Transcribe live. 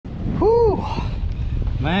Woo!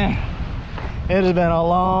 Man, it has been a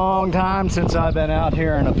long time since I've been out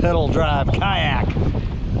here in a pedal drive kayak.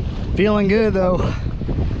 Feeling good though,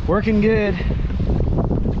 working good.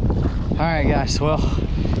 All right guys, well,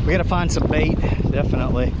 we gotta find some bait,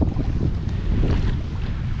 definitely.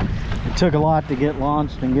 It took a lot to get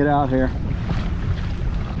launched and get out here.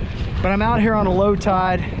 But I'm out here on a low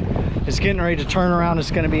tide. It's getting ready to turn around.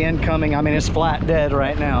 It's gonna be incoming. I mean, it's flat dead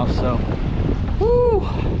right now, so. Woo!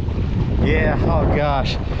 Yeah, oh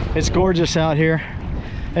gosh. It's gorgeous out here.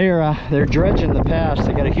 They're dredging the pass.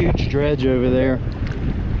 They got a huge dredge over there.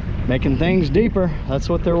 Making things deeper. That's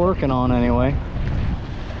what they're working on anyway.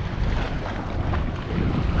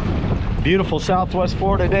 Beautiful Southwest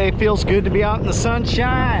Florida day. Feels good to be out in the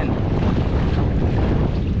sunshine.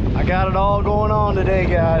 I got it all going on today,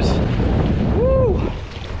 guys. Woo!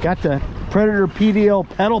 Got the Predator PDL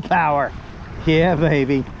pedal power. Yeah,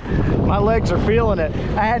 baby. My legs are feeling it.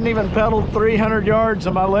 I hadn't even pedaled 300 yards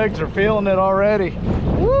and my legs are feeling it already.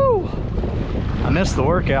 Woo! I missed the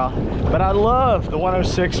workout, but I love the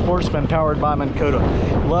 106 Sportsman powered by Minn Kota.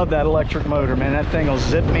 Love that electric motor, man. That thing will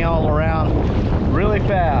zip me all around really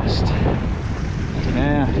fast.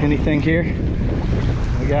 Yeah, anything here?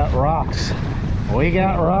 We got rocks. We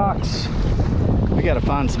got rocks. We gotta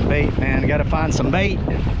find some bait, man. Gotta find some bait.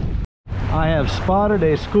 I have spotted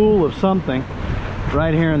a school of something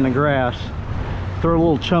right here in the grass. Throw a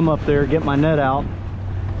little chum up there, get my net out.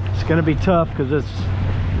 It's gonna be tough because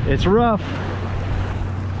it's rough.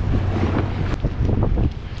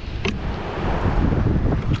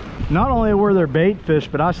 Not only were there bait fish,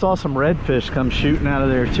 but I saw some redfish come shooting out of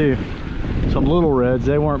there too. Some little reds,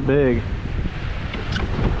 they weren't big.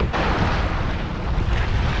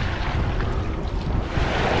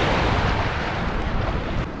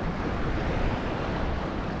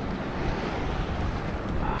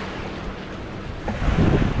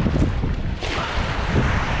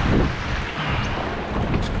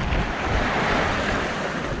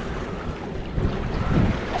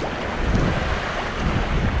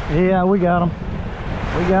 Yeah, we got them.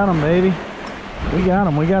 We got them, baby. We got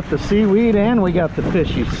them. We got the seaweed and we got the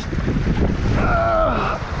fishies.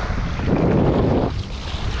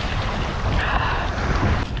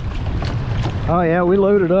 Oh yeah, we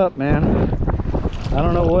loaded up, man. I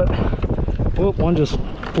don't know what. Whoop, one just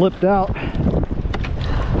flipped out.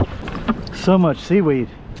 So much seaweed.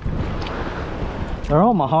 They're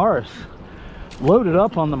all Mojarras. Loaded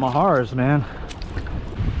up on the Mojarras, man.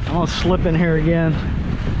 I'm gonna slip in here again.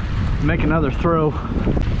 Make another throw.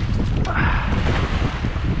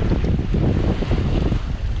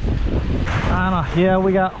 I don't know. Yeah,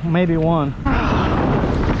 we got maybe one.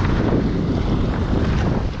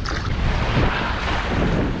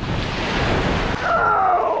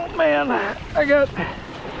 Oh man, I got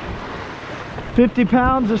 50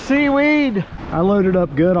 pounds of seaweed. I loaded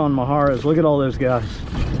up good on Mojarras. Look at all those guys.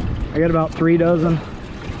 I got about 3 dozen.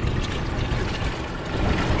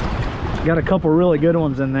 Got a couple really good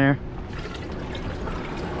ones in there.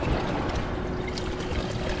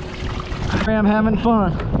 I'm having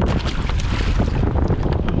fun.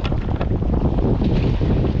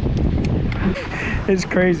 It's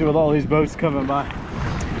crazy with all these boats coming by.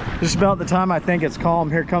 Just about the time I think it's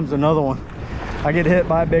calm, here comes another one. I get hit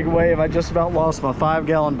by a big wave. I just about lost my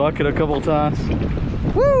 5-gallon bucket a couple of times.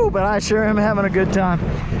 Woo, but I sure am having a good time.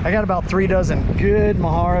 I got about 3 dozen good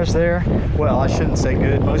Mojarras there. Well, I shouldn't say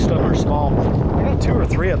good, most of them are small. I got 2 or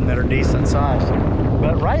 3 of them that are decent size.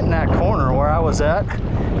 But right in that corner where I was at,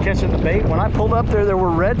 catching the bait, when I pulled up there, there were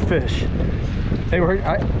redfish.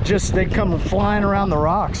 They'd come flying around the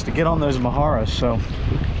rocks to get on those Mojarras, so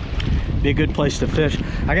be a good place to fish.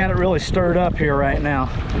 I got it really stirred up here right now.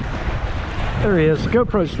 There he is.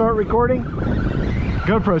 GoPro, start recording.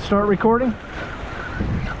 GoPro, start recording.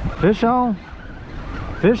 Fish on.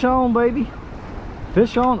 Fish on, baby.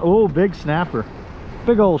 Fish on. Oh, big snapper.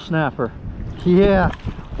 Big old snapper. Yeah.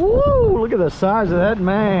 Woo, look at the size of that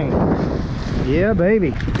mang. Yeah,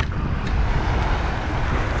 baby.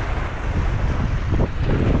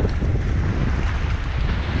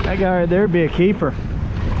 That guy right there would be a keeper.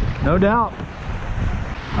 No doubt.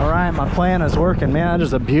 All right, my plan is working, man. That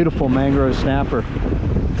is a beautiful mangrove snapper.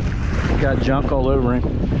 Got junk all over him.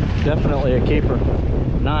 Definitely a keeper.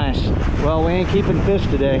 Nice. Well, we ain't keeping fish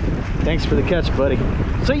today. Thanks for the catch, buddy.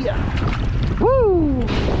 See ya. Woo!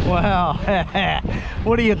 Wow.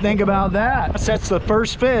 What do you think about that? That's the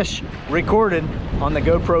first fish recorded on the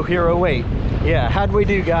GoPro Hero 8. Yeah, how'd we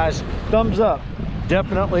do, guys? Thumbs up.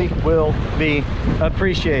 Definitely will be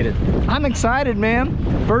appreciated. I'm excited, man.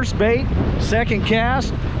 First bait, second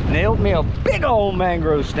cast, nailed me a big old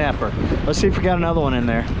mangrove snapper. Let's see if we got another one in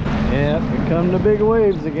there. Yep, here come the big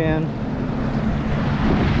waves again.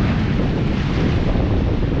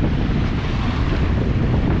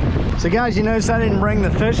 So guys, you notice I didn't bring the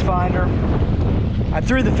fish finder. I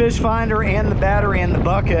threw the fish finder and the battery in the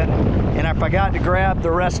bucket, and I forgot to grab the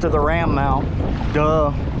rest of the ram mount.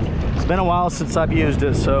 Duh. It's been a while since I've used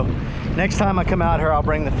it, so next time I come out here, I'll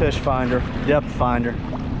bring the fish finder, depth finder.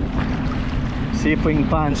 See if we can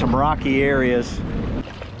find some rocky areas.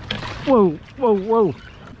 Whoa, whoa, whoa.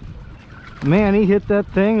 Man, he hit that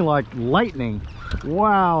thing like lightning.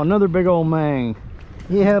 Wow, another big old mang.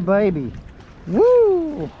 Yeah, baby.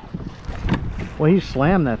 Woo! Well, he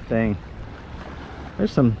slammed that thing.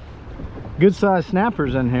 There's some good sized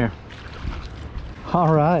snappers in here.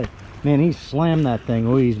 All right. Man, he slammed that thing.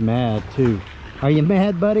 Oh, he's mad too. Are you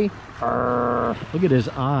mad, buddy? Arr, look at his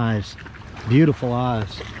eyes. Beautiful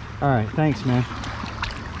eyes. All right, thanks, man.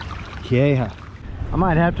 Yeah. I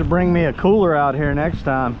might have to bring me a cooler out here next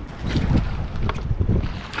time.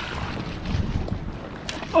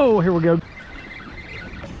 Oh, here we go.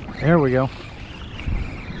 There we go.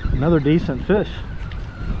 Another decent fish.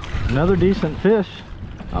 Another decent fish.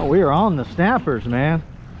 Oh, we are on the snappers, man.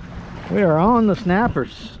 We are on the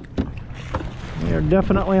snappers. We are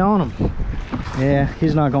definitely on them. Yeah,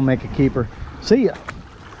 he's not gonna make a keeper. See ya.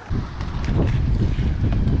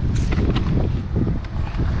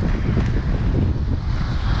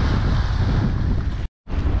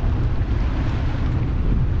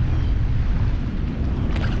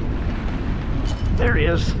 There he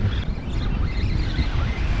is.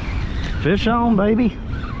 Fish on, baby.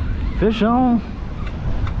 Fish on.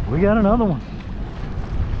 We got another one.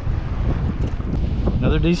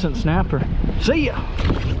 Another decent snapper. See ya.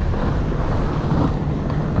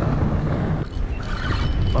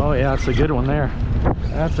 Oh yeah, that's a good one there.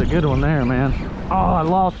 That's a good one there, man. Oh, I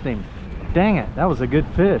lost him. Dang it, that was a good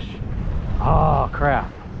fish. Oh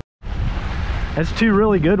crap. That's two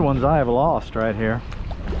really good ones I have lost right here.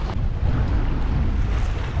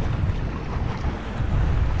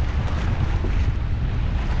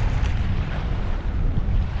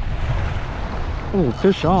 Oh,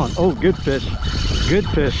 fish on. Oh, good fish. Good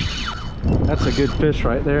fish. That's a good fish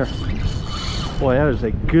right there. Boy, that is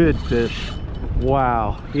a good fish.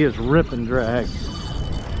 Wow, he is ripping drag.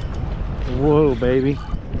 Whoa, baby.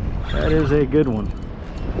 That is a good one.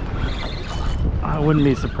 I wouldn't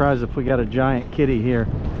be surprised if we got a giant kitty here.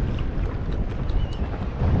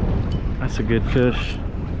 That's a good fish.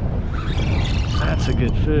 That's a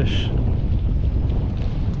good fish.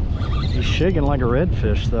 He's shaking like a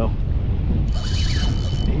redfish, though.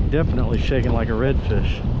 Definitely shaking like a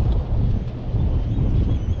redfish.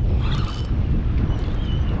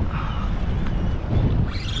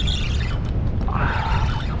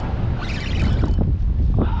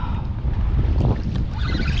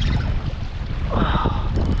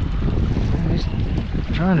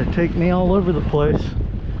 He's trying to take me all over the place.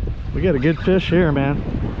 We got a good fish here, man.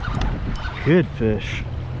 Good fish.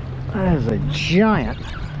 That is a giant.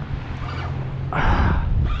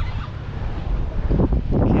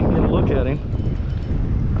 At him.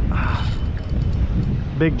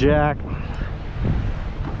 Big jack.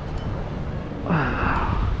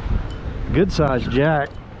 Good sized jack.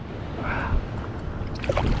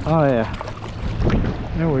 Oh yeah,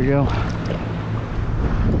 there we go.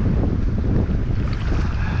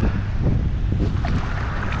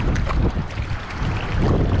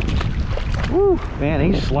 Woo, man,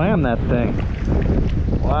 he slammed that thing.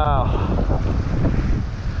 Wow.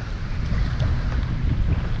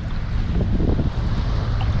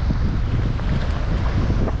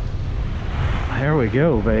 There we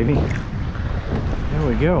go, baby. There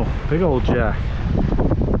we go. Big old jack.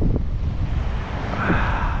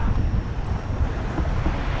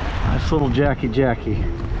 Nice little Jackie.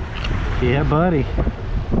 Yeah, buddy.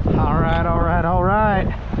 All right, all right, all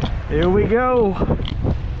right. Here we go.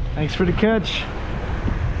 Thanks for the catch.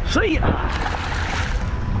 See ya.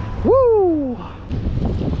 Woo! All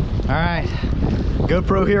right.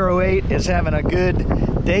 GoPro Hero 8 is having a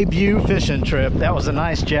good debut fishing trip. That was a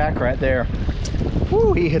nice jack right there.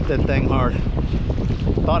 Woo, he hit that thing hard.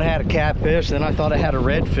 Thought I had a catfish, then I thought I had a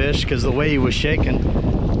redfish because the way he was shaking.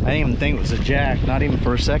 I didn't even think it was a jack. Not even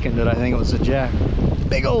for a second did I think it was a jack.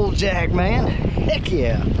 Big old jack, man. Heck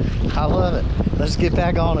yeah. I love it. Let's get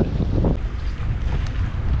back on it.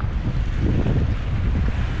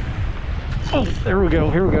 Oh, there we go.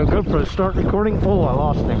 Here we go. GoPro, start recording. Oh, I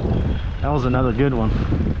lost him. That was another good one.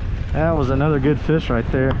 That was another good fish right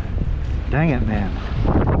there. Dang it, man.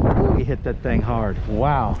 Ooh, he hit that thing hard.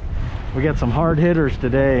 Wow. We got some hard hitters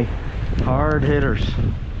today. Hard hitters.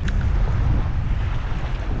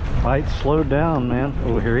 Bite slowed down, man.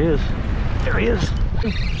 Oh, here he is. There he is.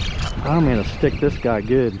 I'm gonna stick this guy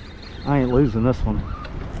good. I ain't losing this one.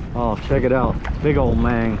 Oh, check it out. Big old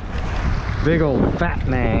mang. Big old fat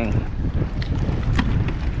mang.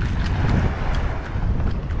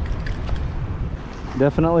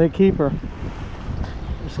 Definitely a keeper.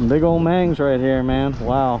 There's some big old mangs right here, man.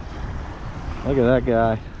 Wow. Look at that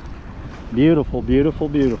guy. Beautiful, beautiful,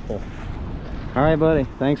 beautiful. All right, buddy.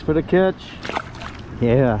 Thanks for the catch.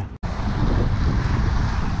 Yeah.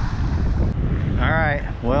 All right.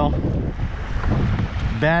 Well,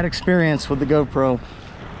 bad experience with the GoPro.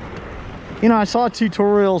 You know, I saw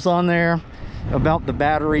tutorials on there about the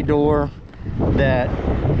battery door that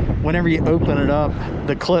whenever you open it up,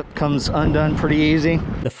 the clip comes undone pretty easy.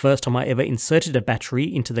 The first time I ever inserted a battery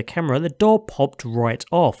into the camera, the door popped right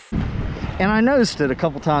off. And I noticed it a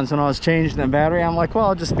couple times when I was changing the battery. I'm like, well,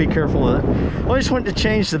 I'll just be careful with it. Well, I just went to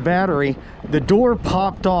change the battery. The door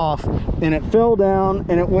popped off and it fell down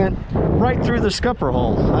and it went right through the scupper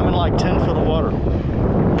hole. I'm in like 10 foot of water.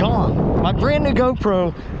 Gone. My brand new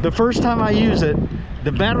GoPro, the first time I use it,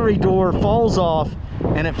 the battery door falls off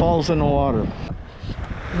and it falls in the water.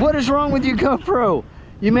 What is wrong with you, GoPro?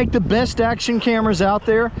 You make the best action cameras out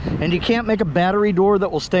there and you can't make a battery door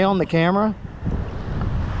that will stay on the camera?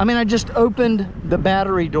 I mean, I just opened the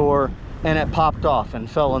battery door and it popped off and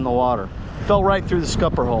fell in the water. Fell right through the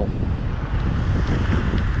scupper hole.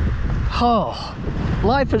 Oh,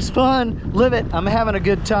 life is fun. Live it. I'm having a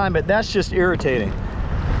good time, but that's just irritating.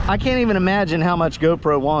 I can't even imagine how much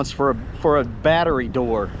GoPro wants for a battery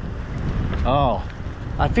door. Oh,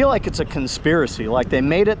 I feel like it's a conspiracy. Like they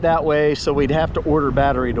made it that way so we'd have to order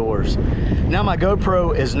battery doors. Now my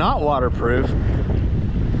GoPro is not waterproof.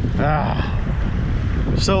 Ah.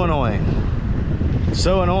 So annoying.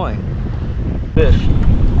 So annoying. Fish.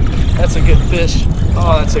 That's a good fish.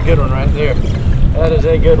 Oh, that's a good one right there. That is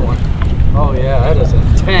a good one. Oh yeah, that is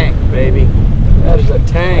a tank, baby. That is a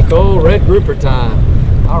tank. Oh, red grouper time.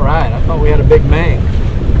 All right, I thought we had a big mang.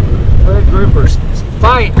 Red groupers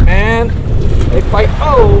fight, man. They fight.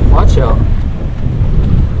 Oh, watch out.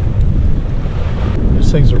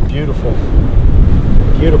 These things are beautiful.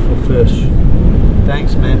 Beautiful fish.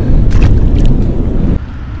 Thanks, man.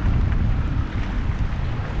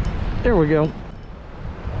 There we go.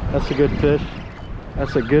 That's a good fish.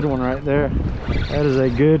 That's a good one right there. That is a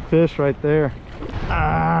good fish right there.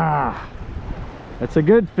 Ah, that's a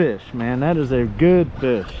good fish, man. That is a good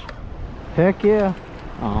fish. Heck yeah.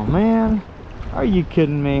 Oh man, are you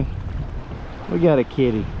kidding me? We got a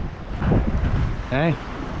kitty. Hey,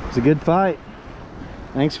 it's a good fight.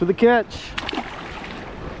 Thanks for the catch.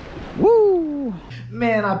 Woo!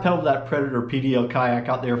 Man, I pedaled that Predator PDL kayak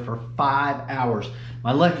out there for 5 hours.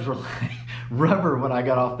 My legs were like rubber when I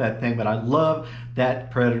got off that thing, but I love that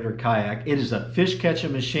Predator kayak. It is a fish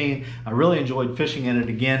catching machine. I really enjoyed fishing in it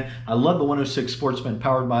again. I love the 106 Sportsman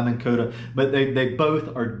powered by Minn Kota, but they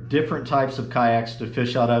both are different types of kayaks to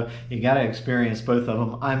fish out of. You got to experience both of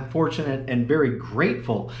them. I'm fortunate and very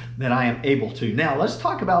grateful that I am able to. Now let's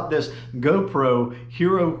talk about this GoPro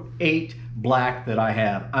Hero 8 Black that I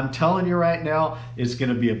have. I'm telling you right now, it's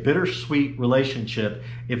going to be a bittersweet relationship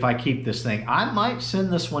if I keep this thing. I might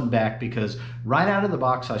send this one back because right out of the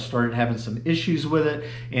box I started having some issues with it,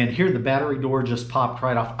 and here the battery door just popped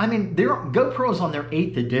right off. I mean, GoPro is on their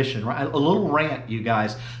 8th edition, right? A little rant, you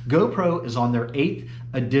guys. GoPro is on their 8th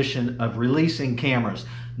edition of releasing cameras.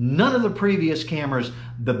 None of the previous cameras,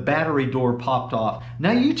 the battery door popped off.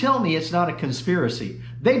 Now you tell me it's not a conspiracy.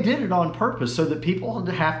 They did it on purpose so that people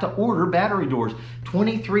have to order battery doors.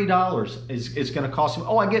 $23 is going to cost them.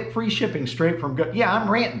 Oh, I get free shipping straight from GoPro. Yeah, I'm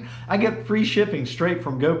ranting. I get free shipping straight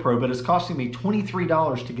from GoPro, but it's costing me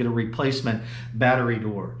 $23 to get a replacement battery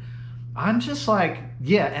door. I'm just like,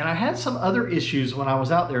 yeah, and I had some other issues when I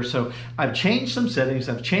was out there, so I've changed some settings,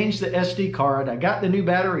 I've changed the SD card, I got the new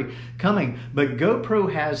battery coming, but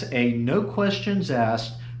GoPro has a no questions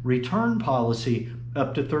asked return policy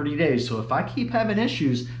up to 30 days. So if I keep having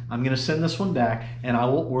issues, I'm going to send this one back and I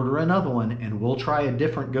will order another one and we'll try a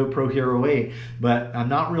different GoPro Hero 8, but I'm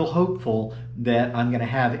not real hopeful that I'm going to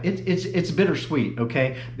have it. It's bittersweet,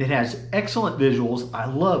 okay? It has excellent visuals. I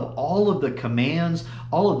love all of the commands,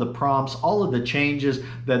 all of the prompts, all of the changes,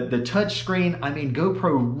 the touch screen. I mean,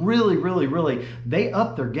 GoPro really, they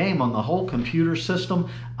upped their game on the whole computer system.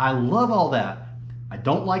 I love all that. I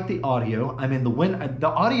don't like the audio. I mean, the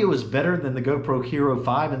audio is better than the GoPro Hero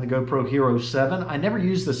 5 and the GoPro Hero 7. I never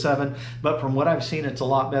used the 7, but from what I've seen, it's a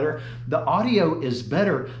lot better. The audio is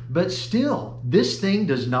better, but still, this thing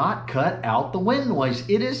does not cut out the wind noise.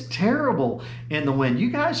 It is terrible in the wind. You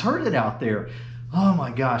guys heard it out there. Oh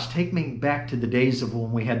my gosh, take me back to the days of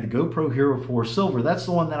when we had the GoPro Hero 4 Silver. That's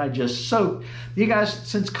the one that I just soaked. You guys,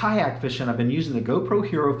 since kayak fishing, I've been using the GoPro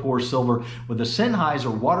Hero 4 Silver with a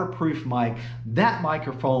Sennheiser waterproof mic. That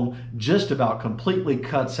microphone just about completely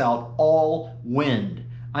cuts out all wind.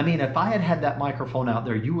 I mean, if I had had that microphone out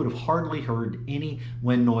there, you would have hardly heard any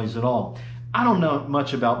wind noise at all. I don't know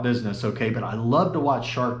much about business, okay, but I love to watch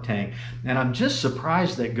Shark Tank, and I'm just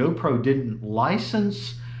surprised that GoPro didn't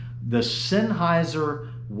license the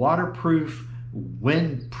Sennheiser waterproof,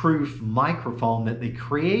 windproof microphone that they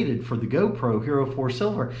created for the GoPro Hero 4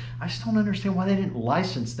 Silver. I just don't understand why they didn't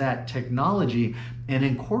license that technology and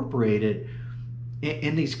incorporate it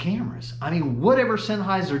in these cameras. I mean, whatever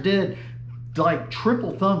Sennheiser did, like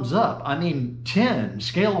triple thumbs up. I mean, 10,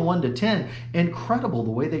 scale of 1 to 10, incredible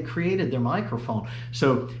the way they created their microphone.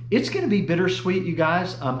 So it's going to be bittersweet, you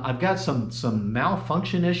guys. I've got some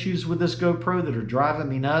malfunction issues with this GoPro that are driving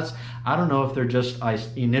me nuts. I don't know if they're just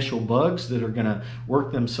initial bugs that are going to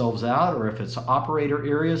work themselves out, or if it's operator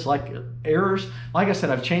errors. Like I said,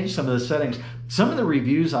 I've changed some of the settings. Some of the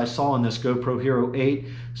reviews I saw on this GoPro Hero 8,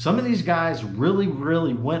 some of these guys really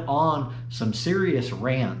went on some serious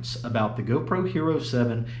rants about the GoPro Hero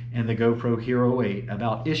 7 and the GoPro Hero 8,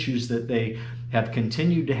 about issues that they have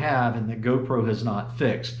continued to have and that GoPro has not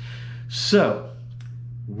fixed. So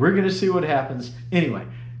we're going to see what happens. Anyway,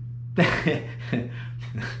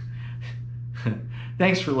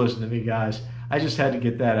 thanks for listening to me, guys. I just had to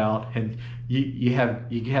get that out, and you have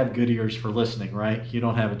good ears for listening, right? You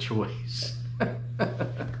don't have a choice.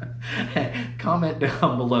 Comment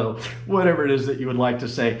down below whatever it is that you would like to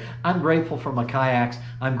say. I'm grateful for my kayaks.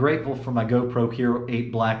 I'm grateful for my GoPro Hero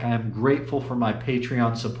 8 Black. I am grateful for my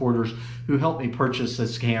Patreon supporters who helped me purchase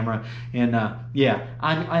this camera. And yeah,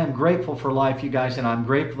 I am grateful for life, you guys, and I'm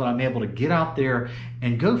grateful that I'm able to get out there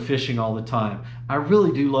and go fishing all the time. I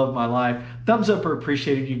really do love my life. Thumbs up are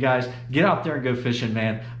appreciated, you guys. Get out there and go fishing,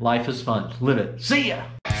 man. Life is fun. Live it. See ya!